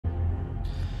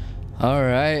All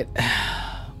right.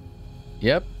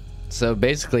 Yep. So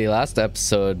basically, last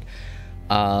episode,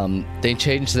 they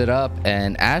changed it up,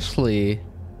 and Ashley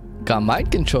got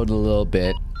mind controlled a little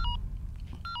bit.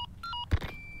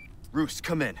 Roost,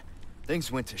 come in.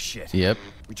 Things went to shit. Yep.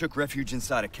 We took refuge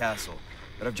inside a castle,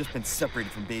 but I've just been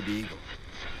separated from Baby Eagle.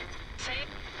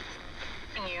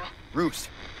 You. Roost,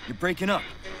 you're breaking up.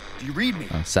 Do you read me?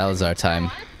 Oh, Salazar time.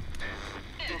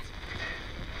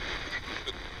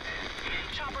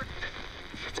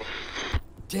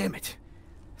 Damn it.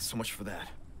 So much for that.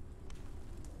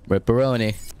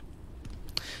 Ripperoni.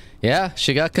 Yeah,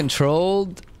 she got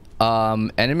controlled.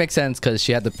 And it makes sense because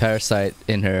she had the parasite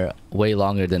in her way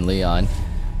longer than Leon.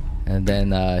 And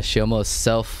then she almost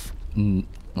knifed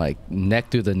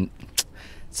through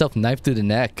the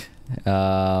neck.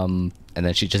 And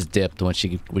then she just dipped when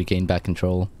she regained back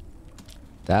control.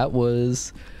 That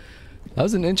was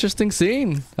an interesting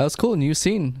scene. That was cool, new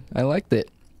scene. I liked it.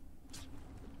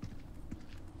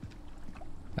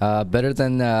 Better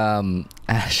than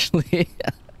Ashley.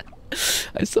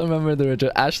 I still remember the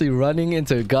original Ashley running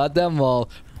into a goddamn wall,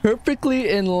 perfectly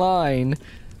in line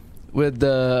with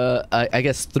the I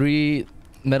guess 3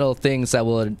 metal things that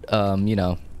will you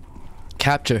know,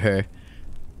 capture her,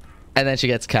 and then she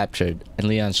gets captured, and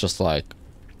Leon's just like,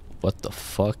 what the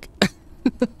fuck?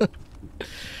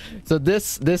 So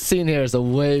this scene here is a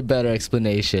way better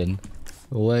explanation,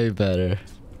 way better.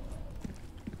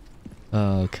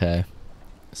 Okay.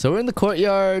 So we're in the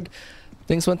courtyard.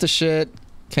 Things went to shit.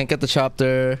 Can't get the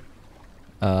chopper.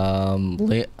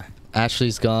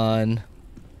 Ashley's gone.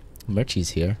 Murchie's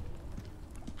here.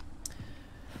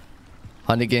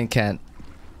 Hunnigan can't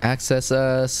access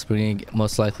us.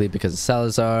 Most likely because of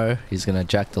Salazar. He's gonna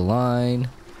jack the line.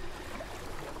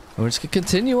 And we're just gonna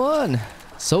continue on.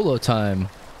 Solo time.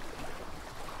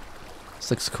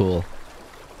 This looks cool.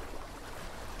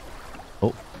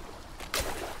 Oh.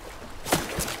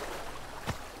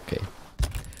 Okay.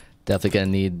 Definitely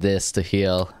gonna need this to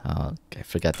heal. Oh, I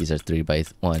forgot these are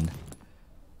 3x1. Did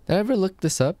I ever look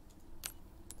this up?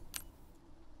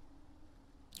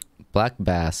 Black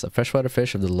bass, a freshwater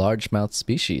fish of the largemouth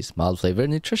species. Mild flavor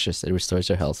and nutritious. It restores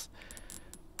your health.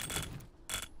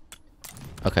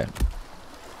 Okay.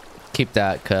 Keep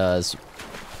that because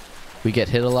we get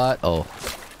hit a lot. Oh.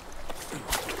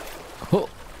 Oh.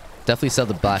 Definitely sell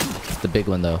the big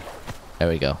one though. There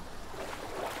we go.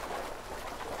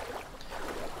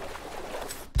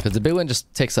 Because the big one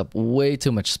just takes up way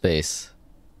too much space.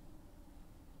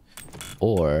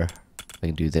 Or I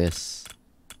can do this.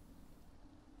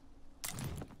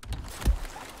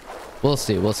 We'll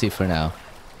see. We'll see for now.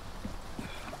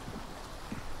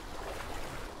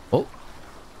 Oh.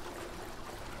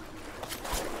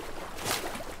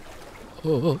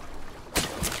 Oh.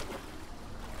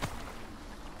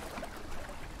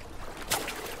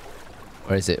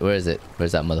 Where is it? Where is it?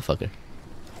 Where's that motherfucker?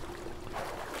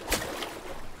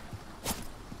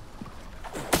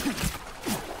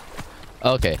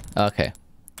 Okay, okay.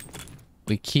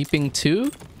 We keeping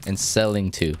 2 and selling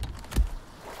 2.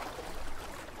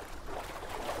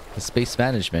 The space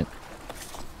management.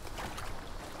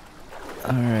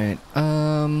 Alright,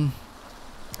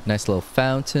 nice little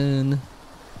fountain.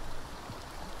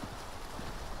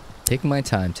 Take my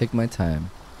time, take my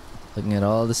time. Looking at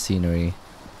all the scenery.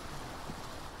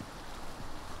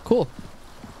 Cool.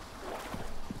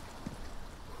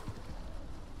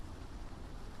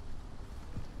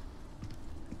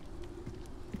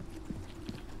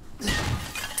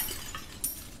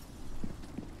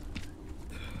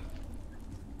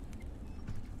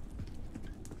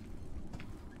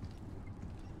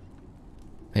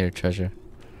 Here, treasure.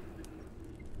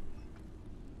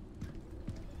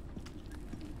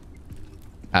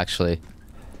 Actually,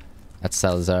 that's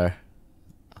Salazar.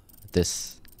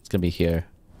 It's gonna be here.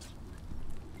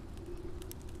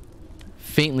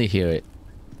 Faintly hear it.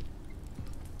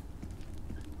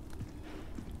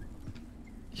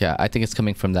 Yeah, I think it's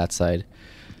coming from that side.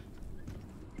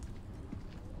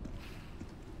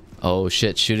 Oh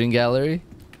shit, shooting gallery?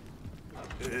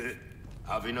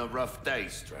 Having a rough day,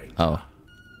 stranger. Oh.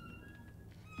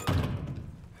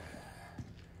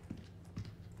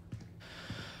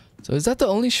 So is that the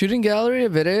only shooting gallery?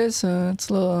 If it is, I'm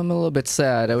a little bit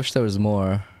sad. I wish there was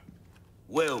more.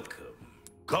 Welcome.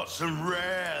 Got some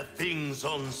rare things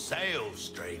on sale,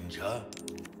 stranger.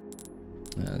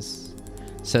 Yes.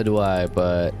 So do I,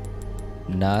 but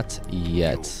not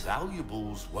yet. Your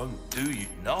valuables won't do you.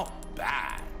 Not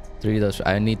bad. 3 of those.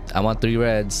 I want 3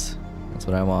 reds. That's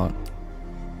what I want.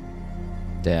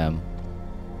 Damn.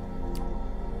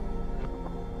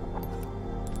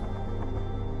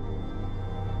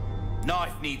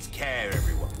 Knife Life needs care,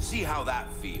 everyone. See how that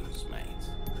feels, mate.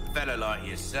 A fella like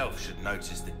yourself should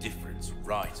notice the difference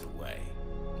right away.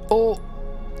 Oh,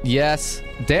 yes.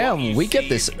 Damn, we get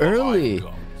this early.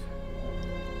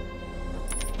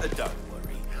 Don't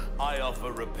worry, I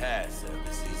offer repair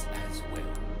services as well.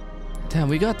 Damn,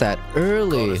 we got that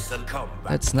early. Come back.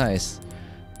 That's nice.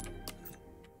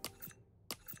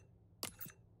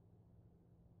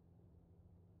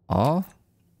 Oh,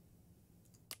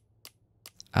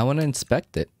 I want to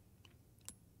inspect it.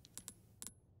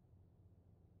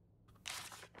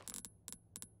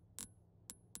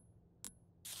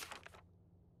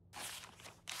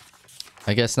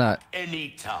 I guess not.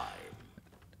 Anytime.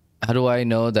 How do I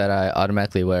know that I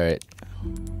automatically wear it?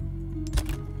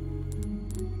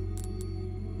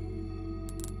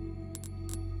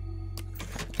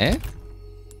 Eh?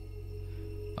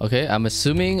 Okay, I'm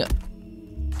assuming...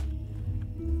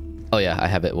 Oh yeah, I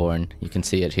have it worn. You can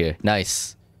see it here.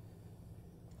 Nice.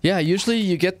 Yeah, usually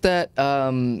you get that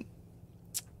on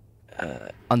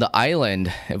the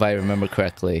island, if I remember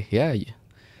correctly. Yeah.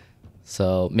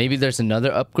 So maybe there's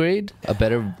another upgrade, a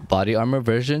better body armor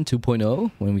version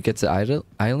 2.0 when we get to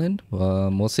island.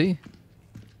 We'll see.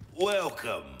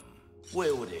 Welcome.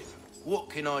 Wielding. What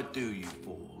can I do you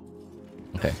for?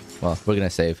 Okay, well, we're gonna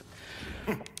save.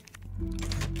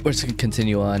 We're just gonna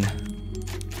continue on.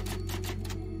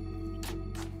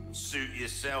 Suit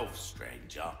yourself,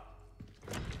 stranger.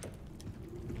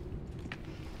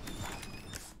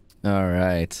 All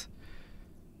right.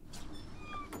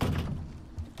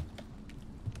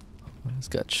 It's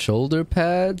got shoulder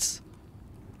pads,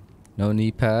 no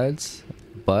knee pads,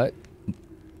 but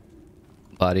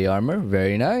body armor,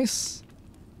 very nice.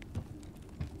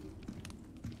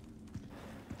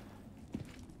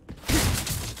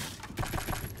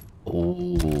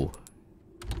 Oh,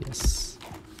 yes.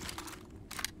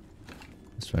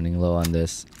 It's running low on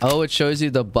this. Oh, it shows you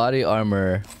the body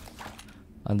armor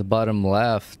on the bottom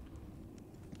left.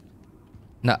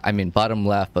 No, I mean bottom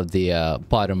left of the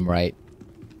bottom right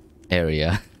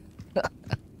area.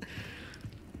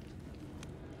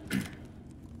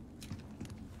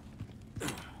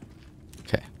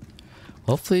 Okay.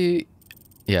 Hopefully,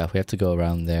 yeah, we have to go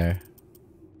around there.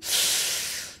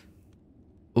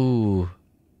 Ooh.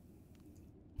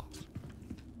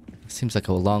 Seems like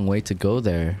a long way to go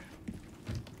there.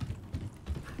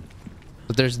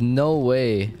 But there's no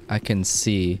way I can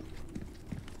see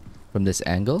from this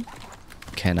angle.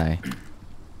 Can I?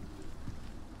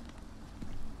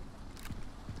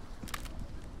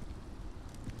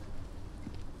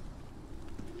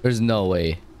 There's no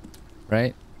way,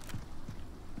 right?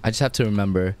 I just have to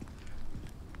remember.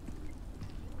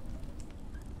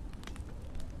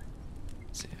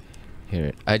 Let's see.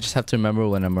 Here, I just have to remember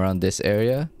when I'm around this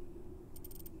area.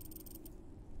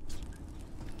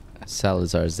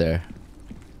 Salazar's there.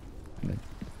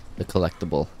 The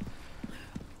collectible.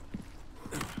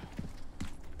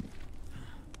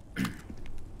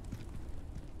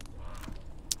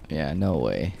 Yeah, no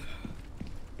way.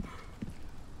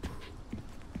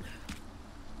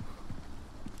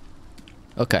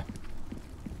 Okay.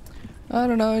 I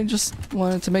don't know, I just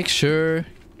wanted to make sure.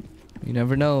 You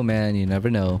never know, man. You never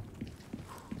know.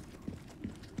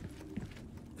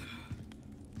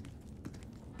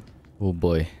 Oh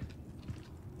boy.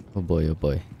 Oh boy, oh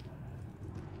boy.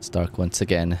 It's dark once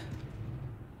again.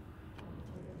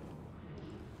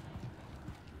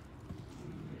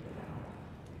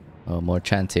 Oh, more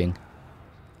chanting.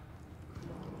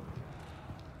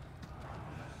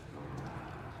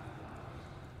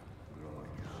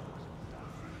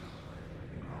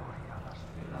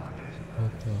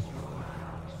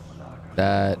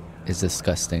 That is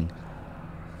disgusting.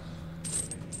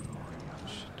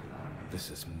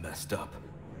 This is messed up.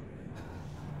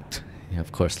 Yeah,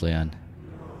 of course, Leon.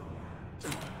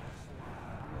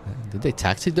 Did they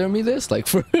taxidermy this? Like,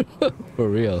 for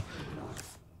real?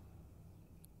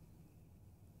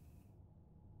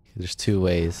 There's two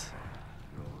ways.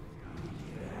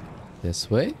 This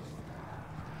way?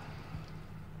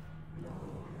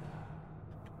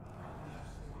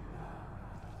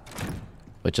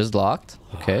 Which is locked.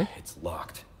 Okay. It's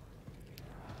locked.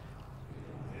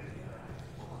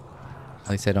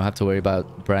 At least I don't have to worry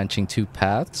about branching two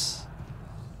paths.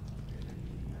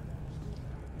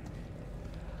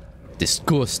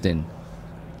 Disgusting.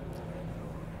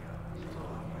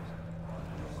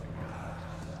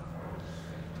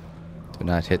 Do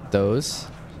not hit those.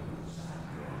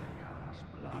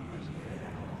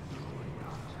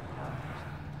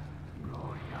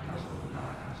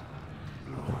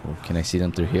 Oh, can I see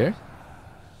them through here?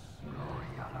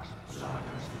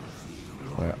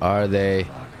 Where are they?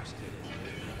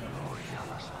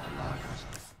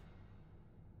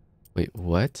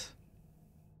 what?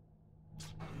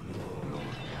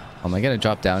 Am I gonna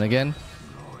drop down again?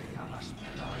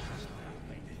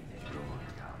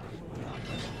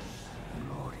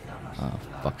 Oh,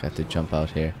 fuck, I have to jump out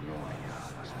here.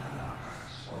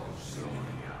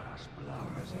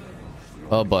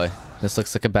 Oh boy, this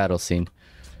looks like a battle scene.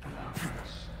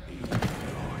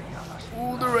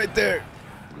 Oh, they're right there.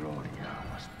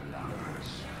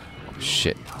 Oh,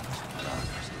 shit.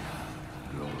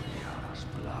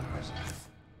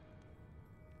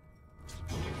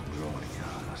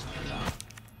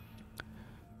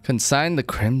 Consign the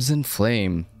crimson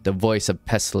flame. The voice of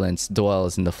pestilence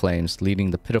dwells in the flames,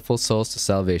 leading the pitiful souls to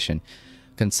salvation.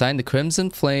 Consign the crimson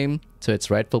flame to its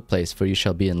rightful place, for you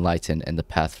shall be enlightened and the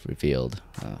path revealed.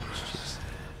 Oh, jeez.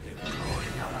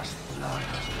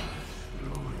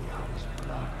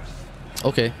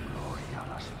 Okay.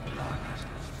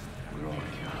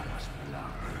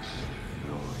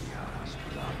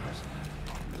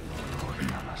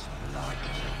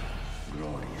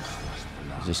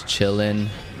 Just chilling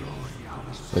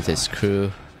with his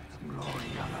crew.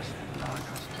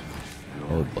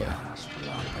 Oh boy.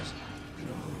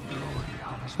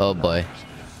 Oh boy.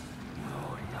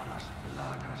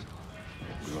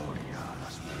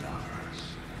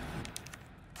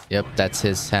 Yep, that's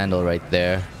his handle right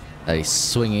there. That he's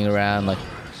swinging around like,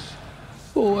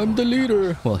 oh, I'm the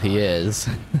leader. Well, he is.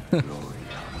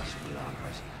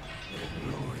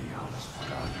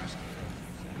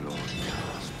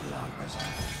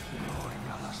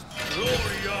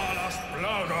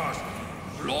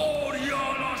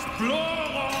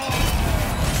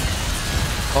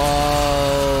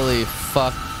 Holy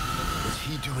fuck. Is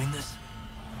he doing this?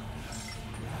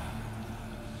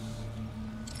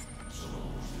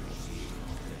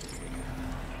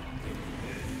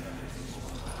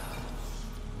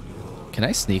 Can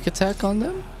I sneak attack on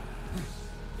them?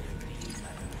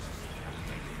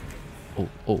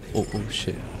 Oh,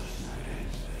 shit.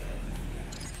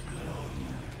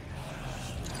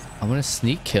 I want to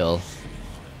sneak kill.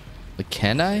 But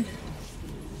can I?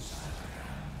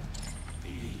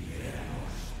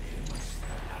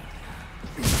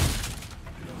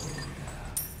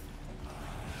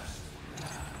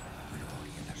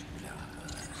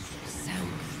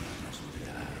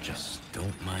 Just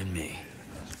don't mind me.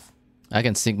 I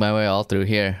can sneak my way all through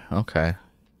here. Okay.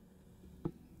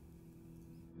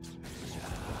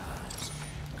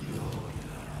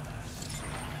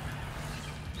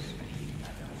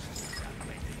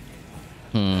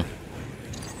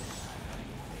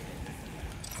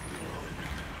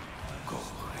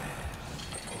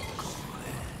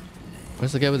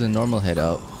 Where's the guy with the normal head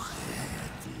out?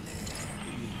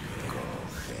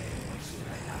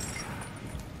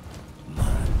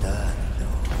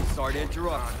 Sorry to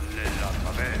interrupt.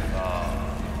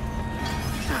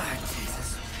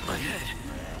 Jesus, my head.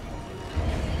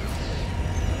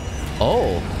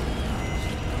 Oh.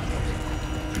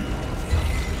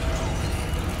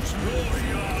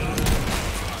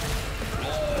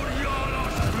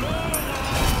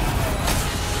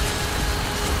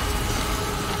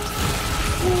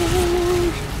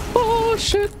 Oh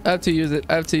shit! I have to use it.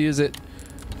 I have to use it.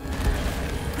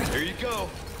 Here you go.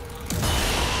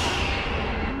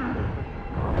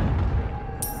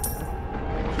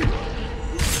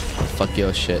 Fuck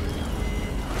your shit.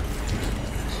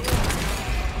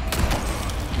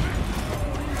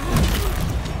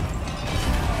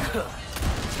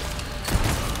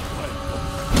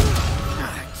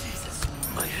 Jesus,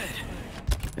 my head.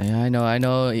 Yeah, I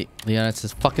know. Leon, it's a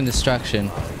fucking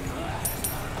distraction.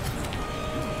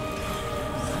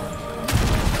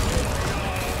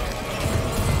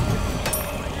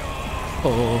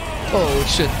 Oh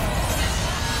shit.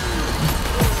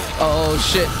 Oh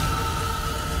shit.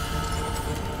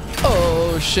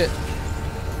 Oh shit.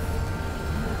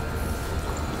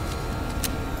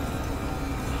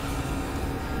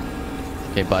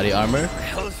 Okay, body armor. What the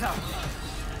hell is happening?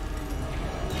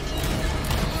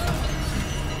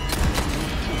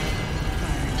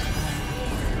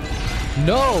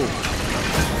 No!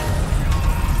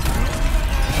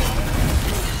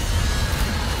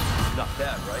 Not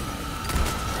bad, right?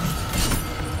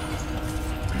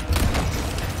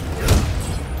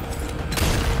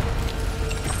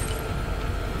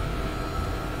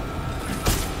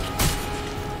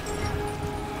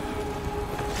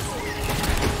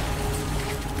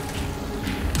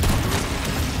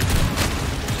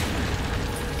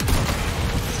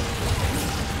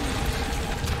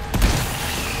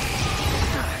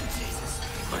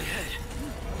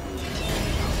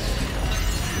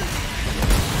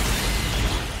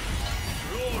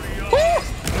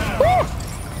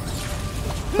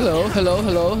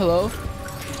 Hello.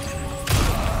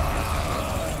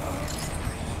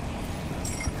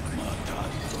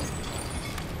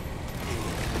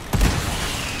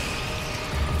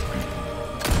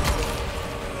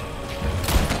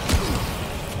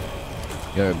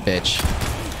 You're a bitch.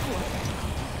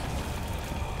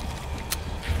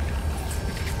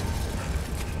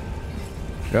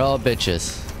 You're all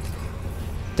bitches.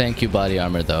 Thank you, body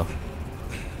armor, though. What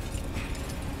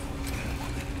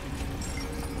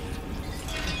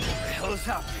the hell is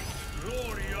happening?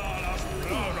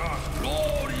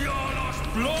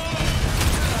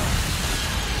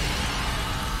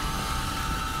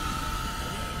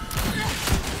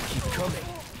 Keep coming.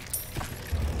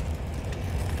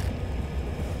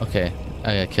 Okay,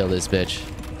 I gotta kill this bitch.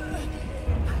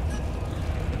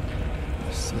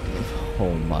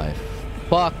 Oh my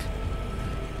fuck.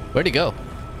 Where'd he go?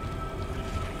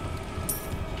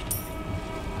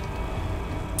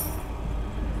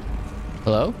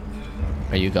 Hello?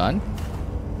 Are you gone?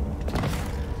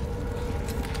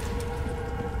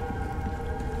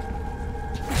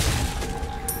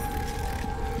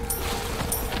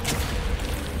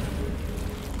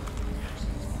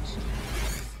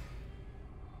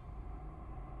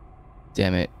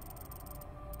 Damn it.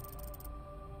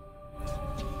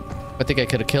 I think I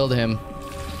could have killed him.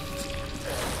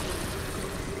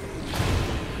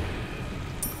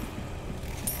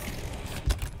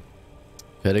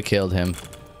 Could have killed him.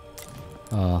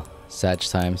 Oh, sad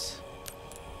times.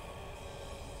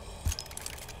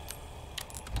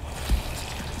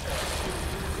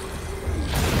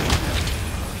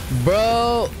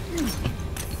 Bro!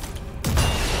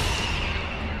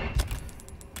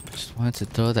 Just wanted to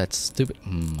throw that stupid...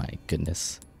 my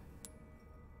goodness.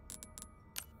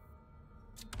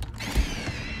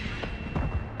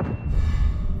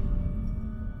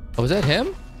 Oh, was that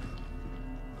him?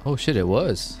 Oh shit, it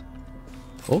was.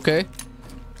 Okay.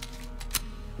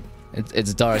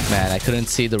 It's dark, man. I couldn't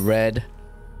see the red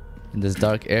in this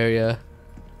dark area.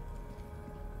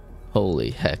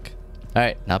 Holy heck.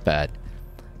 Alright, not bad.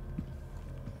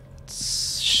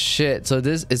 Shit, so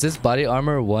is this body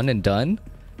armor one and done?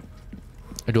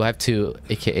 Or do I have to,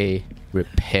 aka,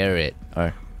 repair it?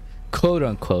 Or, quote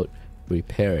unquote,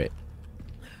 repair it?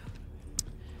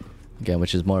 Again,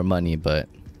 which is more money, but...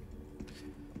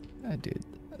 dude.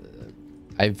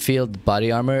 I feel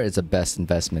body armor is the best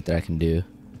investment that I can do.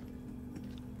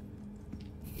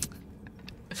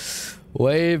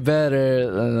 Way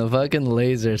better than the fucking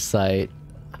laser sight.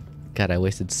 God, I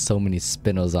wasted so many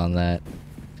spinnels on that.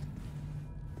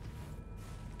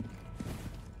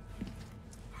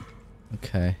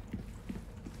 Okay.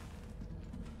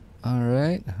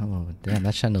 Alright. Oh, damn,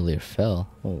 that chandelier fell.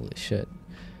 Holy shit.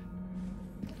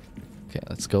 Okay,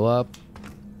 let's go up.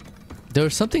 There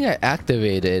was something I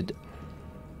activated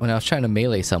when I was trying to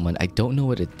melee someone. I don't know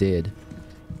what it did.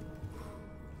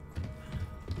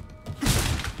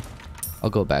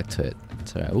 I'll go back to it.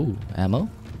 It's alright. Ooh, ammo.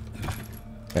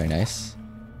 Very nice.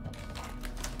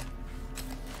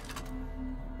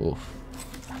 Oof.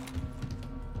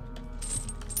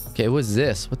 Okay, what's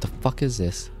this? What the fuck is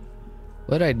this?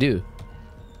 What did I do?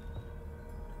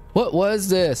 What was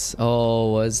this?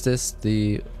 Oh, was this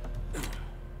the...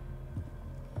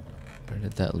 Where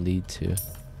did that lead to?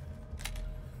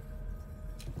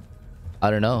 I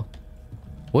don't know.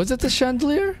 Was it the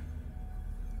chandelier?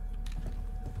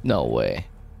 No way.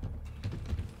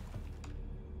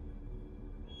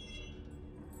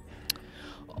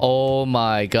 Oh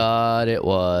my god, it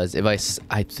was.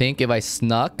 I think if I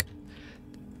snuck.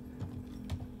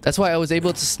 That's why I was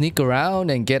able to sneak around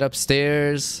and get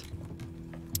upstairs.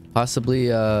 Possibly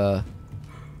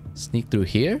sneak through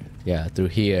here? Yeah, through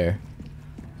here.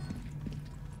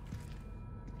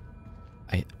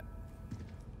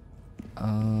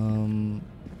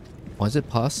 Was it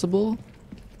possible?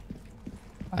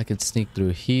 I could sneak through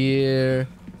here.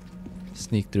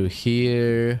 Sneak through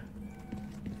here.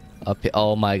 Up here.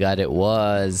 Oh my god, it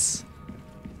was.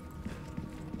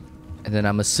 And then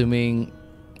I'm assuming...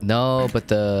 No, but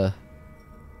that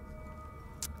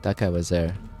guy was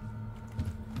there.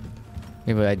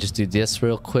 Maybe I just do this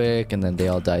real quick and then they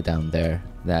all die down there.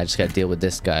 Then I just gotta deal with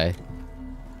this guy.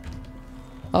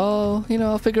 Oh, you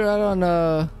know, I'll figure out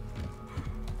on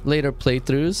later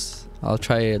playthroughs. I'll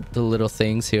try the little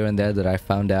things here and there that I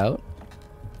found out.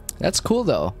 That's cool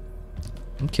though.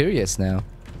 I'm curious now.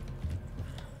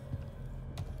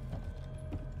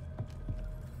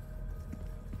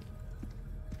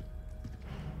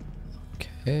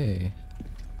 Okay.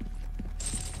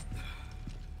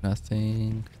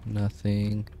 Nothing.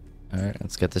 Nothing. Alright,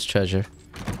 let's get this treasure.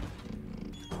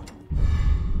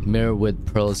 Mirror with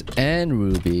pearls and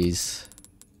rubies.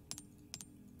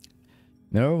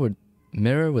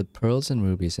 Mirror with pearls and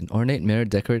rubies. An ornate mirror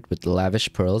decorated with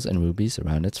lavish pearls and rubies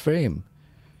around its frame.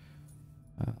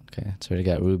 Oh, okay, it's already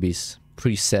got rubies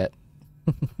preset.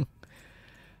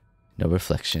 No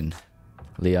reflection.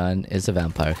 Leon is a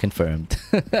vampire, confirmed.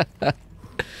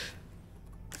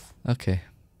 Okay.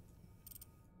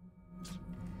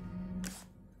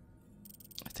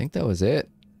 I think that was it.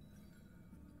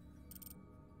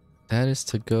 That is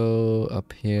to go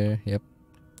up here. Yep.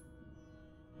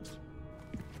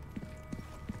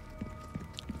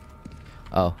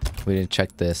 Oh, we didn't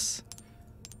check this.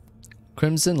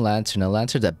 Crimson Lantern, a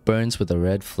lantern that burns with a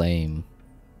red flame.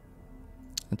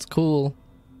 That's cool.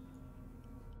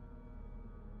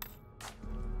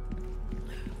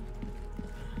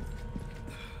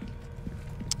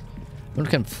 When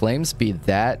can flames be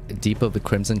that deep of a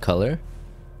crimson color?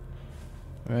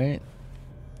 Right?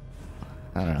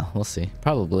 I don't know. We'll see.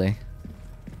 Probably.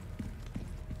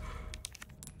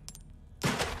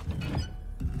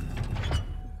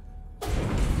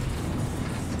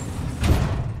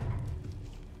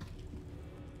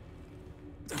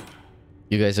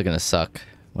 You guys are gonna suck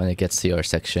when it gets to your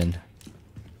section.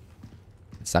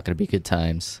 It's not gonna be good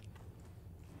times.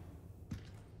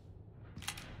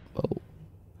 Whoa.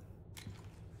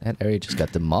 That area just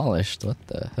got demolished. What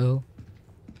the hell?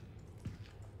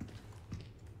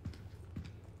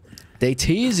 They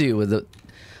tease you with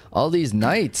all these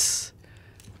knights.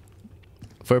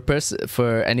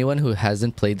 For anyone who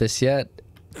hasn't played this yet,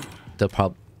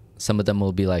 some of them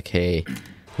will be like, "Hey,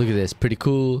 look at this, pretty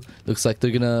cool. Looks like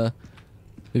they're gonna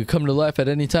come to life at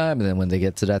any time." And then when they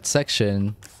get to that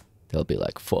section, they'll be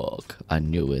like, "Fuck, I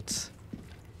knew it."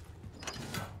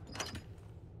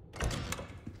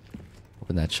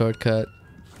 Open that shortcut.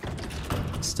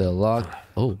 Still locked.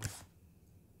 Oh.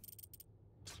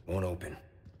 Won't open.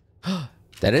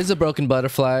 That is a broken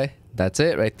butterfly. That's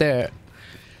it right there.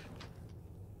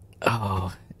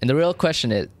 Oh. And the real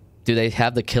question is, do they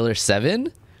have the Killer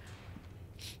 7?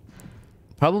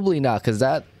 Probably not, because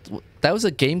that was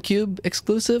a GameCube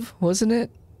exclusive, wasn't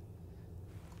it?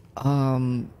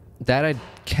 That I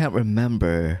can't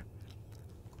remember.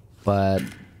 But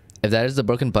if that is the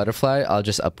broken butterfly, I'll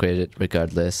just upgrade it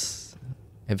regardless.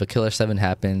 If a Killer 7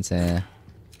 happens,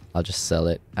 I'll just sell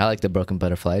it. I like the broken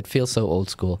butterfly. It feels so old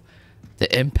school.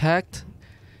 The impact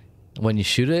when you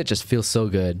shoot it just feels so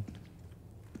good.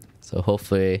 So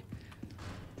hopefully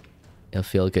it'll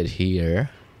feel good here.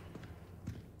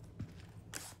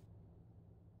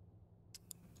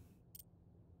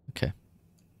 Okay.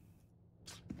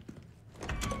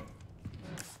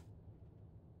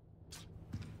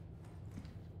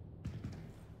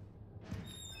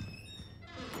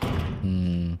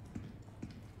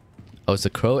 Oh, it's the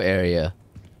crow area.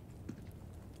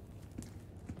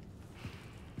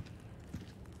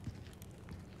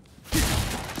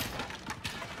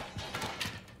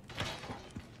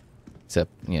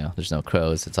 Except, you know, there's no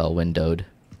crows. It's all windowed.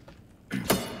 I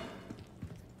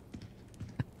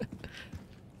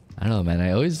don't know, man.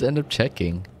 I always end up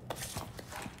checking.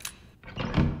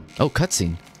 Oh,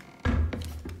 cutscene.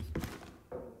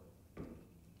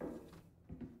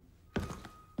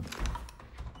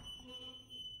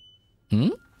 Hmm?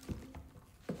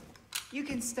 You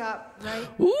can stop right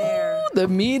Ooh, there. the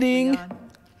meeting. Leon.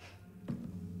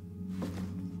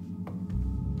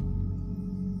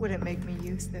 Wouldn't make me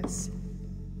use this,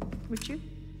 would you?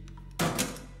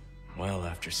 Well,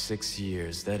 after 6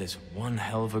 years, that is one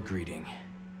hell of a greeting,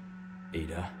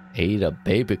 Ada. Ada,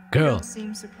 baby You girl. don't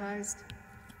seem surprised.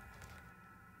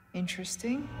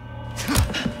 Interesting.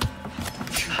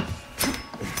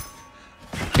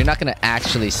 You're not gonna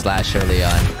actually slash her,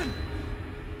 Leon.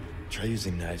 Try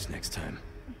using knives next time.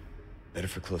 Better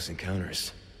for close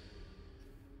encounters.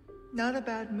 Not a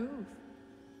bad move.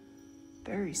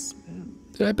 Very smooth.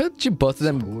 Dude, I bet you both of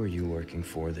them. Who are you working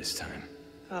for this time?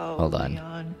 Oh, Hold on.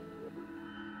 Leon.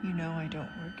 You know I don't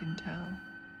work in town.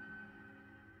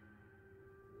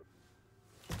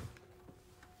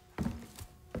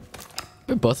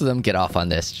 Both of them get off on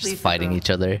this, just Leave the fighting girl. each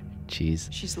other. Jeez.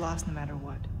 She's lost no matter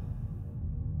what.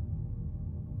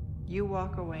 You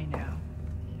walk away now,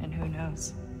 and who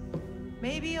knows?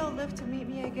 Maybe you'll live to meet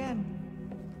me again.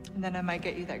 And then I might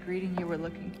get you that greeting you were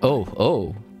looking for.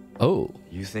 Oh.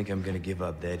 You think I'm gonna give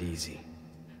up that easy?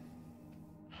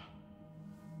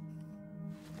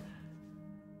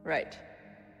 Right.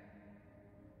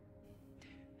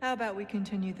 How about we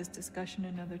continue this discussion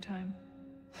another time?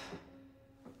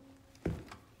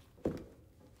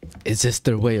 Is this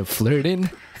their way of flirting?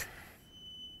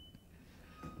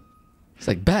 It's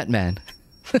like Batman.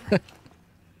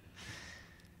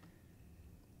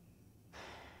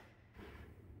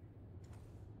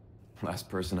 Last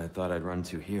person I thought I'd run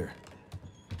to here.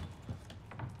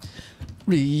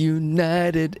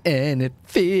 Reunited and it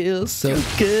feels so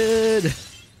good.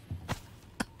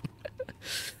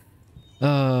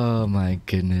 Oh my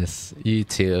goodness. You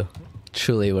too.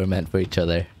 Truly, we're meant for each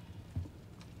other.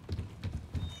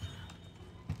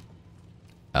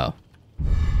 Oh.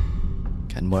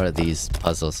 Got more of these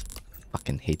puzzles.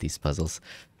 Fucking hate these puzzles.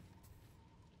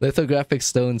 Lithographic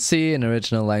stone C, an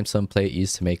original limestone plate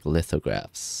used to make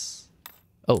lithographs.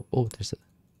 Oh, there's a...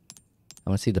 I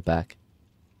want to see the back.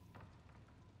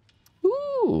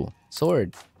 Ooh,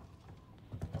 sword.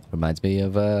 Reminds me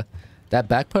of, that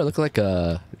back part looked like,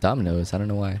 dominoes. I don't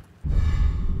know why.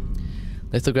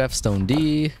 Lithograph stone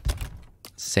D.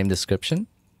 Same description.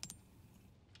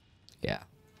 Yeah.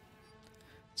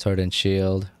 Sword and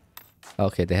shield.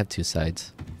 Okay, they have two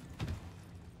sides.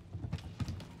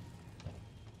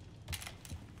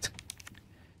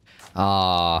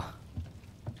 Ah.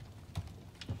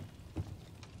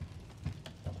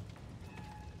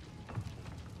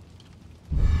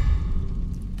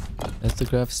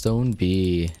 Lithograph stone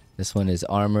B. This one is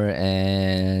armor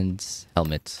and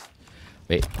helmet.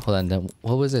 Wait, hold on. Then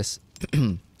what was this?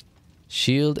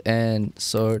 Shield and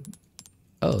sword.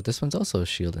 Oh, this one's also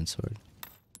shield and sword.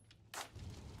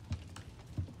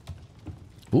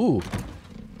 Ooh.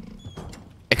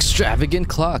 Extravagant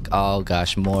clock. Oh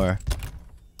gosh, more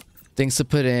things to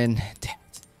put in. Damn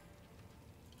it.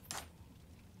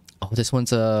 Oh, this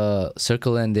one's a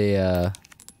circle and a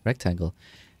rectangle.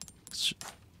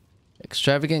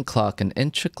 Extravagant clock, an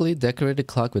intricately decorated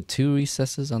clock with 2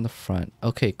 recesses on the front.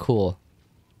 Okay, cool.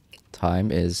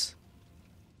 Time is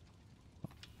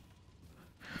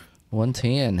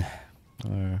 1:10,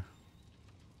 or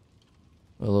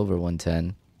a little over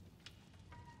 1:10.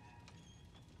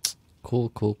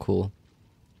 Cool.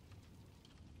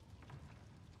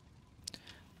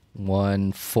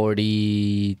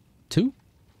 1:42,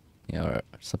 yeah, or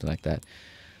something like that.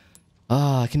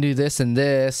 Oh, I can do this and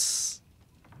this.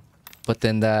 But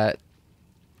then that...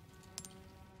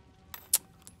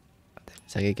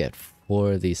 So I could get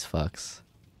 4 of these fucks.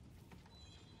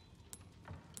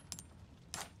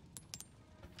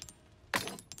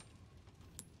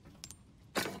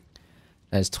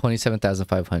 That is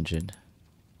 27,500.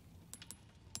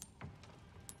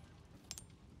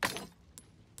 I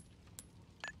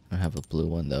don't have a blue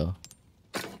one though.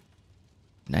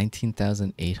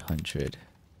 19,800.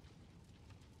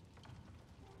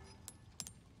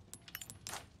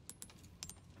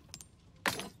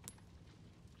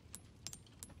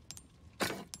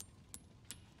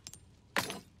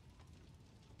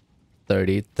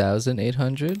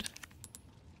 $30,800.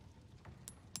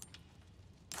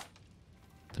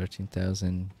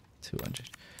 13,200.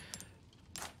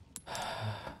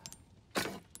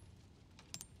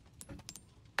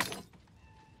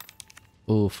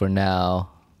 Ooh, for now.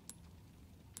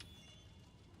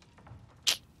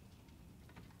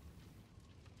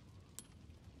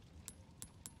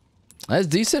 That's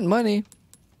decent money.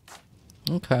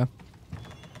 Okay.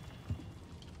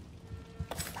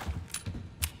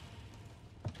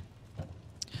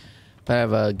 I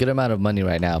have a good amount of money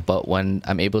right now, but when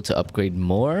I'm able to upgrade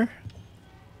more,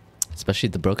 especially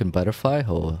the broken butterfly,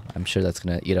 oh, I'm sure that's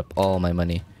gonna eat up all my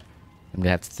money. I'm gonna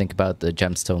have to think about the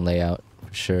gemstone layout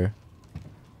for sure.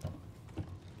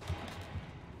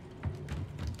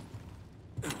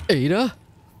 Ada?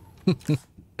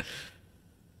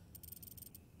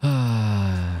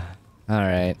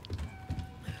 Alright.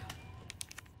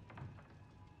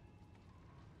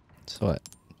 So what?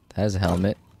 That has a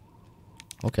helmet.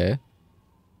 Okay.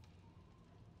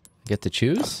 Get to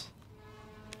choose?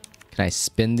 Can I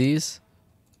spin these?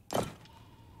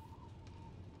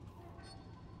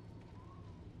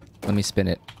 Let me spin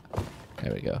it.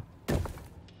 There we go.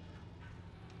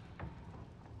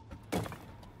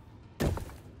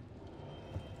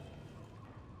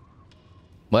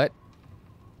 What?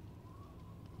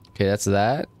 Okay, that's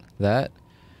that. That.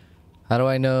 How do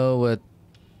I know what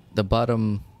the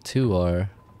bottom 2 are?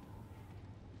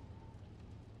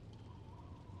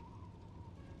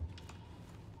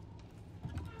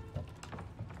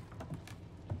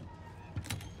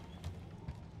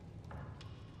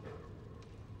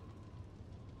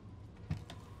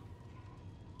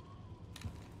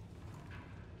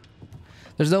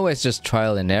 There's no way it's just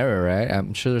trial and error, right?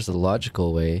 I'm sure there's a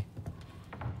logical way.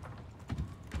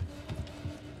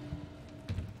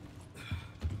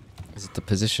 Is it the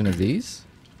position of these?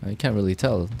 You can't really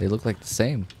tell. They look like the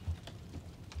same.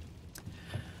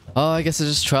 Oh, I guess it's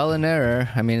just trial and error.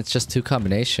 I mean, it's just 2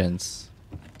 combinations.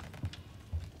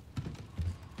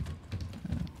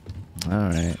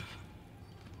 Alright.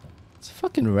 It's a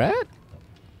fucking rat?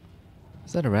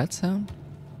 Is that a rat sound?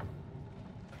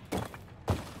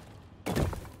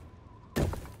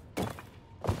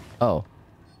 Oh.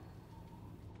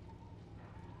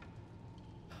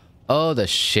 Oh, the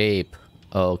shape.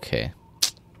 Okay.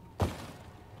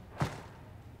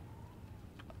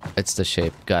 It's the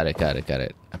shape. Got it, got it, got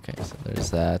it. Okay, so there's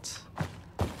that.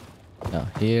 Now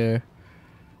here.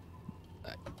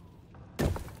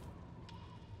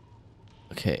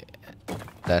 Okay,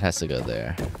 that has to go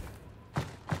there.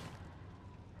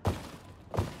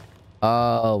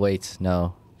 Oh, wait,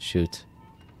 no. Shoot.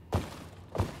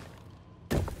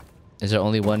 Is there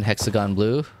only one hexagon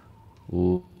blue?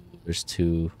 Ooh, there's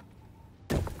two.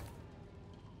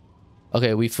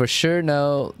 Okay, we for sure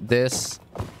know this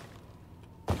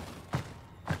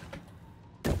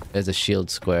is a shield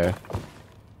square.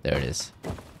 There it is.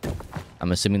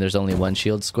 I'm assuming there's only one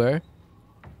shield square.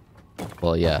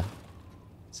 Well, yeah.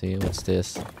 See, what's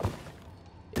this?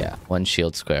 Yeah, one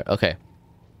shield square. Okay.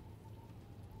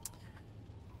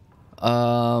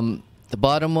 The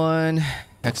bottom one,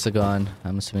 hexagon.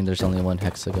 I'm assuming there's only one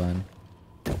hexagon.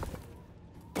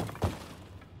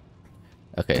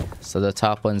 Okay, so the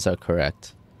top ones are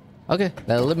correct. Okay,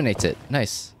 that eliminates it.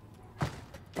 Nice.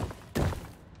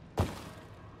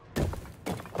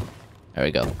 There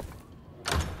we go.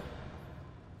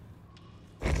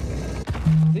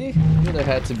 See? I knew there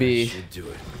had to be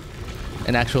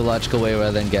an actual logical way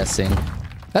rather than guessing.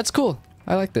 That's cool.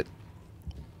 I liked it.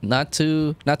 Not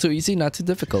too easy, not too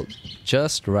difficult.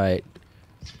 Just right.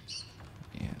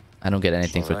 Yeah. I don't get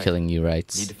anything for killing you,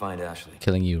 rights. Need to find Ashley.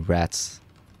 Killing you, rats.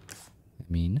 I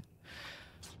mean.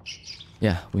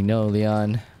 Yeah, we know,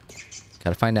 Leon.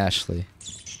 Gotta find Ashley.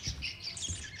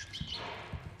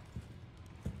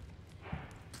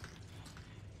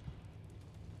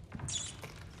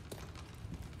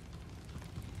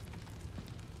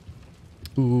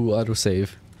 Ooh,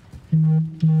 autosave.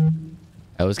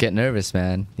 I always get nervous,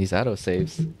 man. These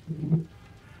autosaves.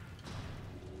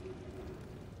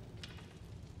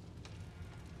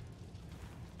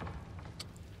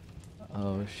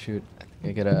 Oh, shoot.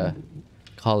 I gotta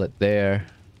call it there.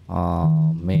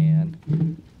 Oh, man.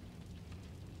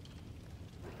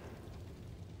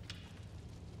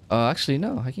 Oh, actually,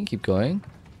 no. I can keep going.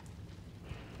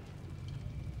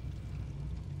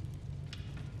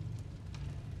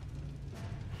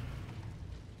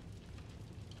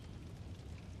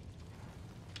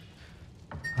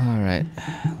 Alright,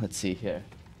 let's see here.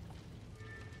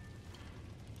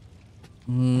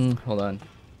 Hold on.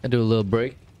 I do a little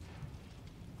break.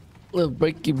 Little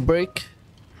breaky break.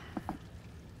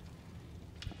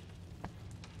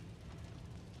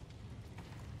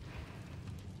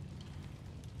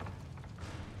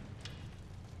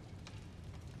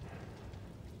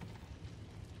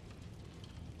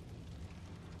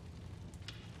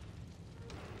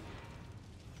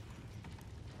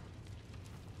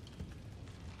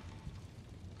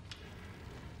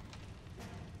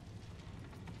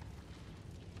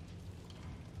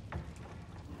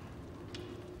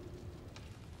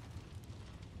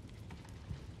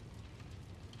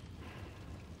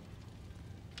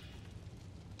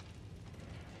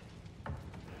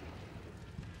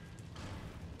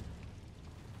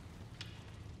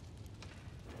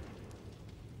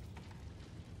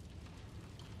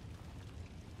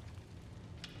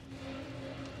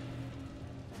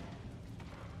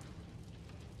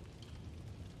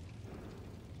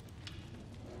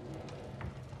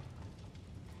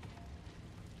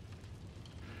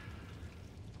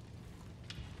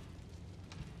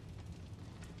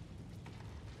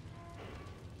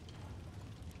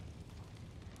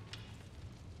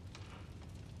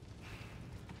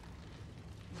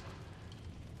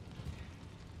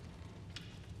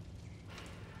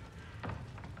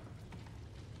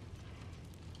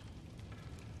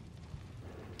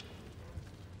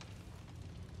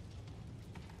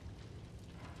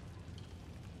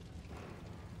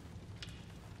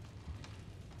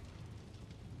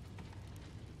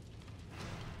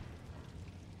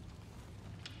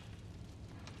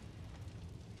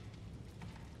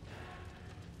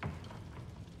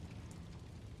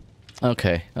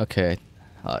 Okay, okay.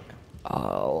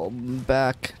 I'll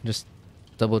back. Just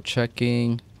double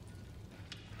checking.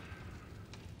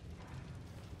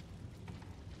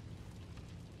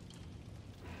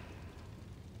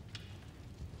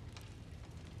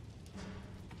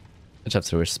 I just have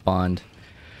to respond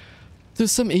to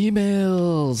some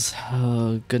emails.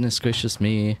 Oh, goodness gracious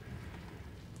me.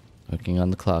 Looking on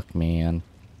the clock, man.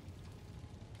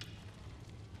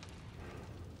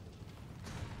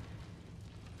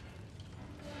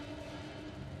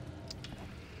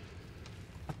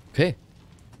 Okay.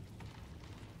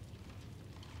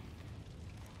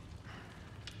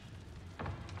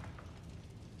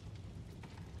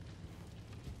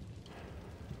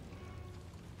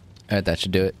 Alright, that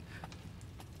should do it.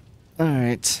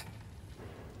 Alright.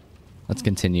 Let's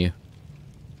continue.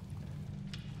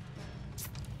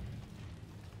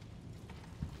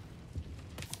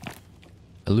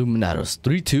 Illuminados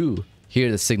 3-2. Hear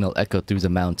the signal echo through the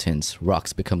mountains.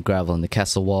 Rocks become gravel and the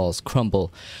castle walls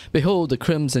crumble. Behold the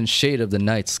crimson shade of the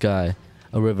night sky.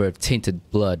 A river of tainted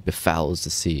blood befouls the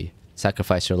sea.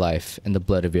 Sacrifice your life and the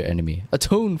blood of your enemy.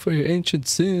 Atone for your ancient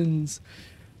sins.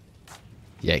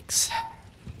 Yikes.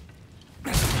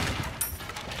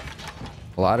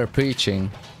 A lot of preaching.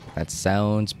 That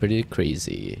sounds pretty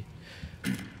crazy.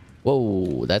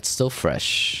 Whoa, that's still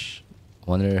fresh.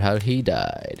 Wonder how he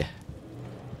died.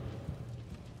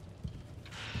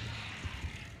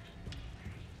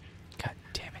 God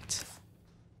damn it.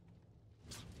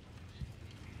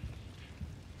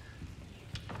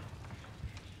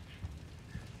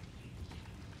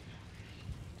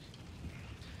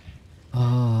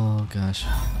 Oh gosh.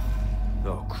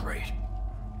 Oh, great.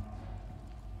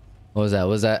 What was that? What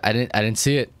was that? I didn't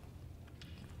see it.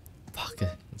 Fuck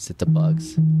it. Is it the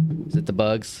bugs? Is it the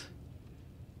bugs?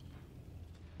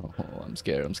 Oh, I'm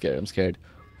scared. I'm scared. I'm scared.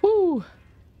 Woo!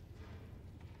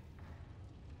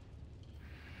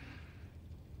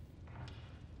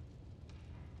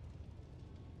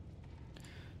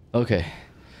 Okay.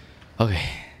 Okay.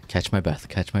 Catch my breath.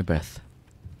 Catch my breath.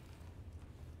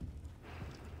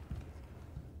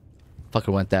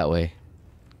 Fucker went that way.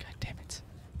 God damn it.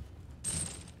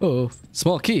 Oh,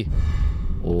 small key.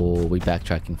 Oh, we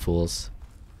backtracking, fools.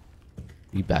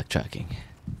 We backtracking.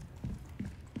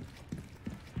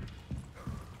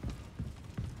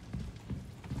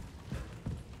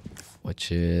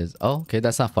 Which is... Oh, okay,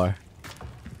 that's not far.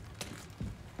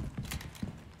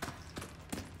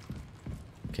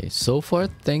 Okay, so far,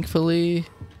 thankfully...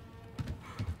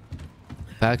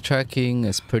 Backtracking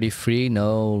is pretty free.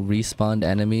 No respawned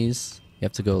enemies. You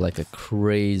have to go like a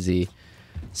crazy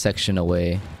section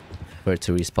away for it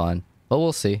to respawn. But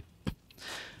we'll see.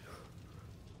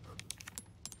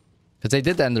 Because they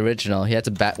did that in the original. He had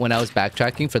to back... When I was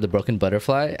backtracking for the broken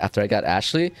butterfly, after I got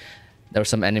Ashley... There were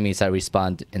some enemies that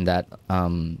respawned in that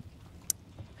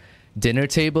dinner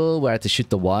table where I had to shoot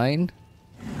the wine.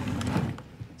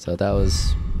 So that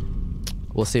was...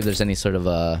 We'll see if there's any sort of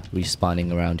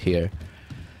respawning around here.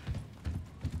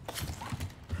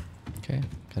 Okay,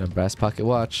 got a brass pocket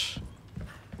watch.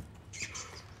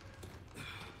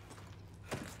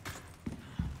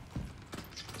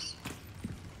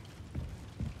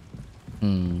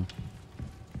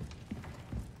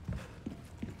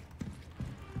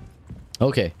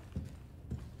 Okay.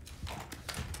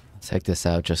 Check this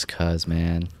out just cuz,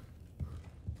 man.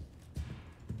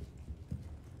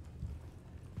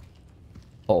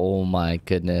 Oh my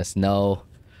goodness, no.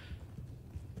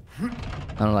 I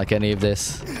don't like any of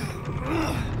this.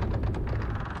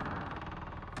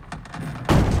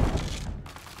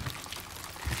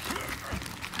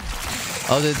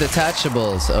 Oh, the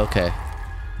detachables. Okay.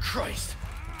 Christ.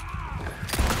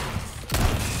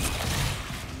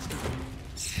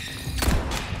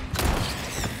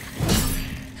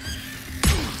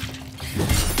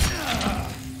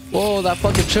 Whoa, that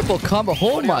fucking triple combo.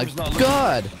 Oh my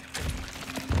god.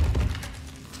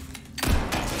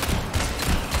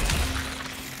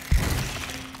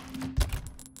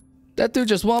 That dude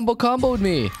just wombo comboed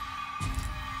me.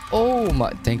 Oh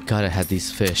my, thank god I had these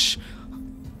fish.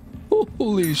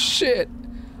 Holy shit.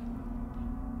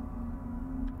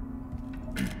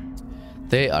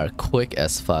 They are quick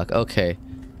as fuck. Okay.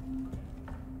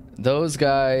 Those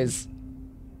guys,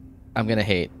 I'm gonna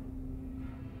hate.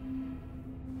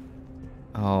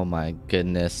 Oh my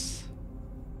goodness.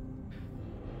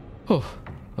 Oh,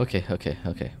 okay. Okay,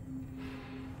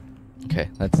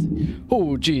 let's...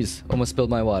 Oh, jeez. Almost spilled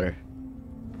my water.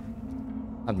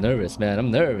 I'm nervous, man.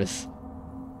 I'm nervous.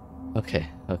 Okay.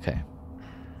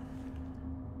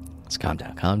 Let's calm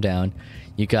down. Calm down.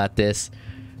 You got this.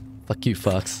 Fuck you,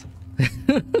 fucks.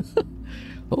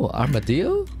 Oh,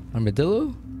 armadillo?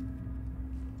 Armadillo?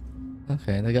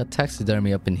 Okay, they got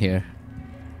taxidermy up in here.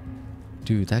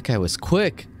 Dude, that guy was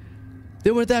quick. They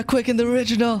weren't that quick in the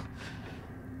original.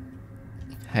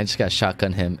 I just got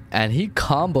shotgun him. And he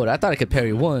comboed. I thought I could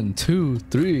parry 1, 2,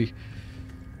 3.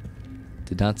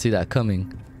 Did not see that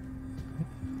coming.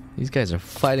 These guys are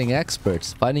fighting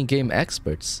experts. Fighting game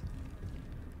experts.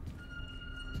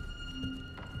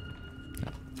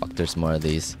 Oh, fuck, there's more of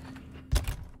these.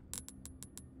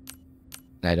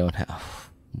 I don't have... Oh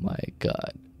my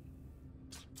god.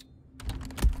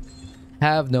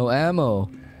 Have no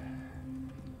ammo.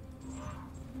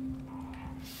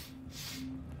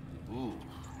 Ooh,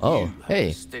 oh, you have hey.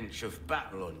 a stench of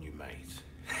battle on you, mate.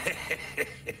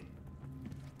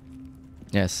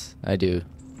 Yes, I do.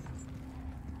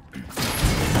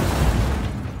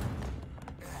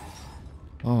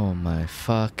 Oh my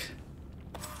fuck.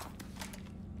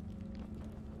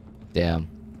 Damn.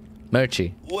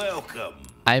 Murchie. Welcome.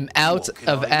 I'm out What can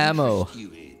of I ammo. interest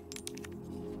you in?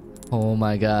 Oh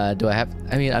my god. Do I have...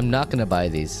 I mean, I'm not gonna buy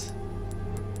these.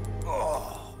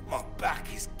 Oh, my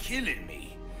back is killing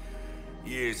me.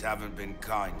 Years haven't been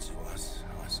kind to us,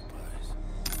 I suppose.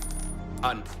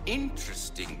 An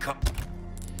interesting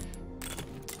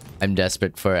I'm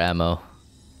desperate for ammo.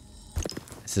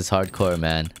 This is hardcore,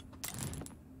 man.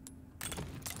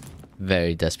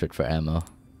 Very desperate for ammo.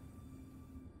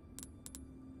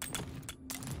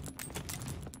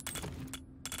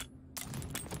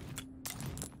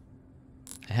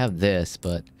 I have this,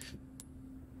 but...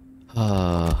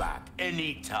 Oh. back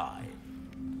anytime.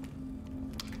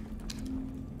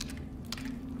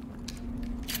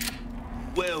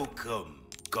 Welcome.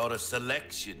 Got a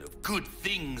selection of good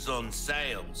things on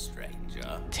sale,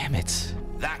 stranger. Damn it.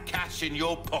 That cash in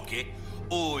your pocket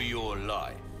or your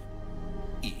life.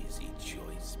 Easy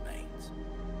choice, mate.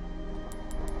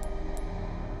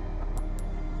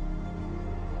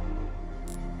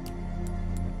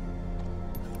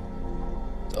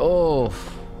 Oh.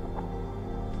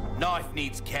 Knife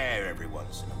needs care every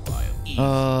once in a while. Easy.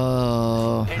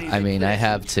 Oh. I mean, I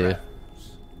have to.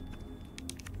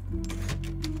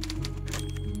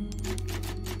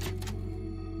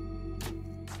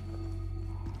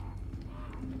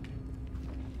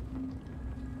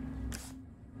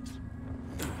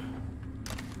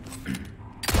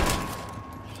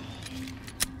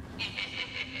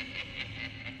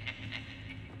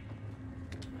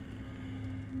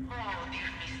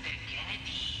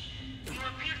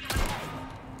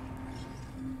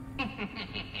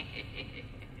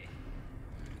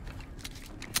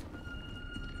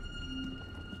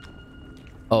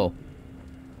 Oh.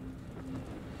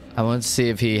 I want to see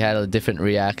if he had a different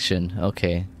reaction.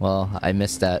 Okay, well, I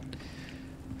missed that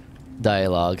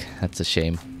dialogue. That's a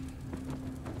shame.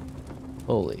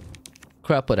 Holy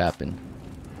crap, what happened?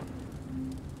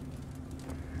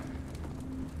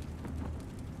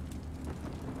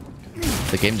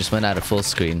 The game just went out of full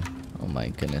screen. Oh my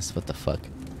goodness, what the fuck?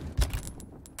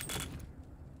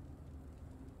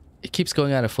 It keeps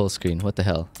going out of full screen. What the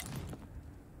hell?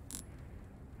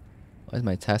 Why is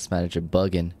my task manager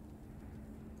bugging?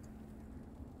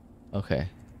 Okay.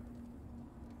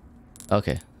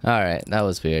 Okay. Alright, that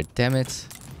was weird. Damn it.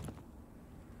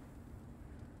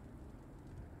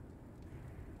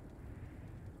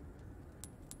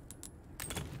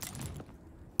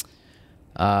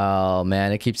 Oh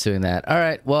man, it keeps doing that.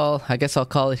 Alright, well, I guess I'll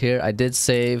call it here. I did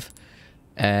save.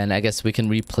 And I guess we can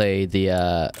replay the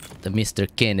Mr.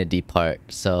 Kennedy part.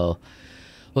 So,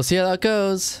 we'll see how that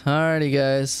goes. Alrighty,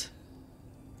 guys.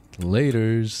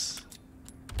 Laters.